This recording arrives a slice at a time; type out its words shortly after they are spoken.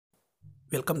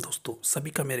Welcome दोस्तों, सभी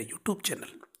का मेरे यूट्यूब चैनल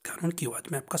कानून की आवाज़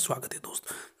में आपका स्वागत है।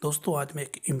 दोस्तों आज मैं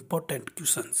एक इम्पोर्टेंट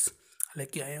क्वेश्चंस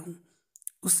लेके आया हूँ।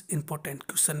 उस इम्पोर्टेंट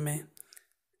क्वेश्चन में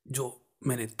जो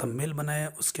मैंने थंबनेल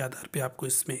बनाया उसके आधार पे आपको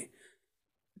इसमें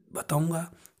बताऊंगा,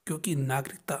 क्योंकि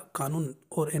नागरिकता कानून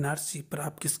और एनआरसी पर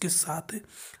आप किसके साथ हैं।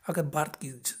 अगर भारत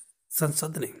की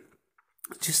संसद ने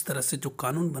जिस तरह से जो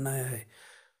कानून बनाया है,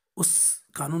 उस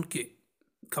कानून के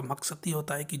का मकसद ये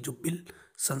होता है कि जो बिल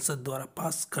संसद द्वारा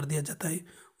पास कर दिया जाता है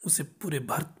उसे पूरे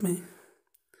भारत में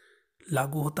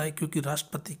लागू होता है, क्योंकि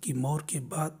राष्ट्रपति की मोहर के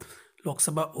बाद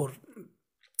लोकसभा और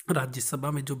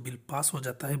राज्यसभा में जो बिल पास हो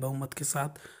जाता है बहुमत के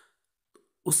साथ,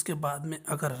 उसके बाद में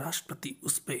अगर राष्ट्रपति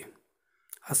उस पर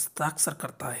हस्ताक्षर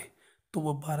करता है तो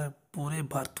वो पूरे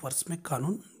भारतवर्ष में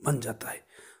कानून बन जाता है।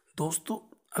 दोस्तों,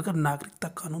 अगर नागरिकता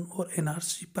कानून और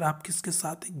एनआरसी पर आप किसके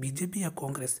साथ हैं, बीजेपी या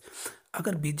कांग्रेस?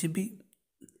 अगर बीजेपी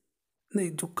ने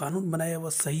जो कानून बनाया वह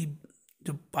सही,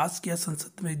 जो पास किया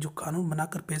संसद में, जो कानून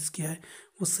बनाकर पेश किया है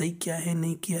वो सही किया है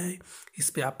नहीं किया है, इस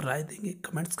पे आप राय देंगे,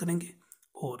 कमेंट्स करेंगे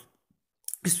और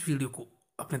इस वीडियो को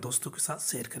अपने दोस्तों के साथ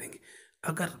शेयर करेंगे।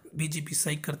 अगर बीजेपी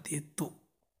सही करती है तो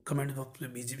कमेंट बॉक्स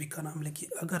में बीजेपी का नाम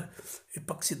लिखिए। अगर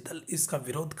विपक्षी दल इसका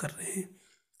विरोध कर रहे हैं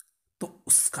तो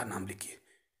उसका नाम लिखिए,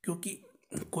 क्योंकि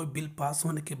कोई बिल पास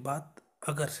होने के बाद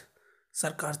अगर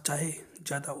सरकार चाहे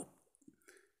ज़्यादा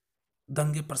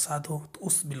दंगे प्रसाद हो तो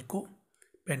उस बिल को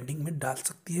पेंडिंग में डाल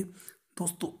सकती है।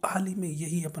 दोस्तों, हाल ही में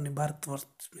यही अपने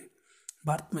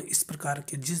भारत में इस प्रकार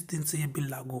के जिस दिन से ये बिल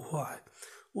लागू हुआ है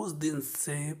उस दिन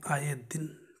से आए दिन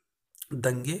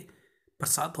दंगे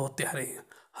प्रसाद होते आ रहे हैं।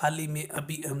 हाल ही में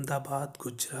अभी अहमदाबाद,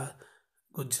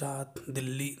 गुजरात,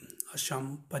 दिल्ली,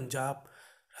 असम, पंजाब,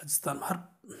 राजस्थान, हर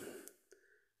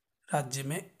राज्य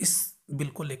में इस बिल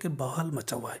को लेकर बवाल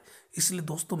मचा हुआ है। इसलिए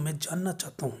दोस्तों मैं जानना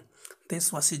चाहता हूँ,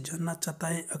 देशवासी जानना चाहता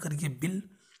है, अगर ये बिल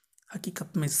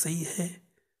हकीकत में सही है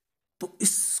तो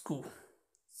इसको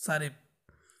सारे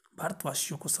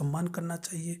भारतवासियों को सम्मान करना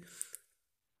चाहिए,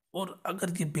 और अगर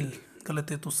ये बिल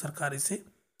गलत है तो सरकार इसे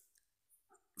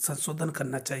संशोधन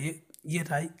करना चाहिए। ये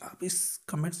राय आप इस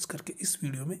कमेंट्स करके इस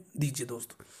वीडियो में दीजिए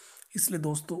दोस्तों। इसलिए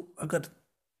दोस्तों, अगर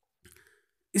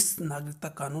इस नागरिकता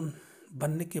कानून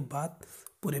बनने के बाद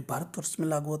पूरे भारतवर्ष में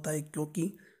लागू होता है,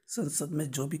 क्योंकि संसद में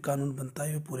जो भी कानून बनता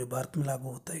है वो पूरे भारत में लागू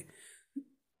होता है।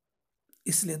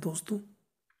 इसलिए दोस्तों,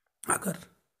 अगर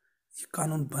ये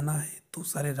कानून बना है तो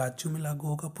सारे राज्यों में लागू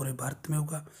होगा, पूरे भारत में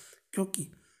होगा,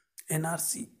 क्योंकि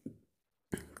एनआरसी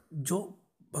जो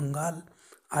बंगाल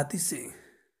आदि से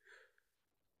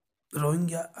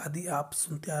रोहिंग्या आदि आप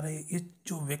सुनते आ रहे हैं, ये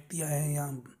जो व्यक्ति आए हैं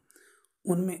यहाँ,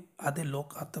 उनमें आधे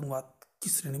लोग आतंकवाद की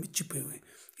श्रेणी में छिपे हुए हैं।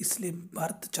 इसलिए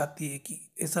भारत चाहती है कि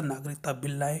ऐसा नागरिकता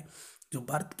बिल लाए जो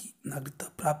भारत की नागरिकता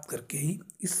प्राप्त करके ही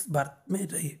इस भारत में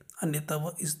रहे, अन्यथा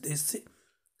वह इस देश से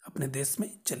अपने देश में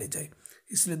चले जाए।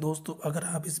 इसलिए दोस्तों, अगर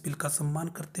आप इस बिल का सम्मान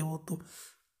करते हो तो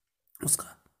उसका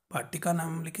पार्टी का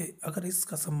नाम लिखे, अगर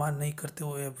इसका सम्मान नहीं करते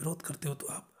हो या विरोध करते हो तो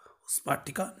आप उस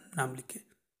पार्टी का नाम लिखे।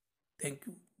 Thank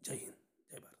you. जय हिंद।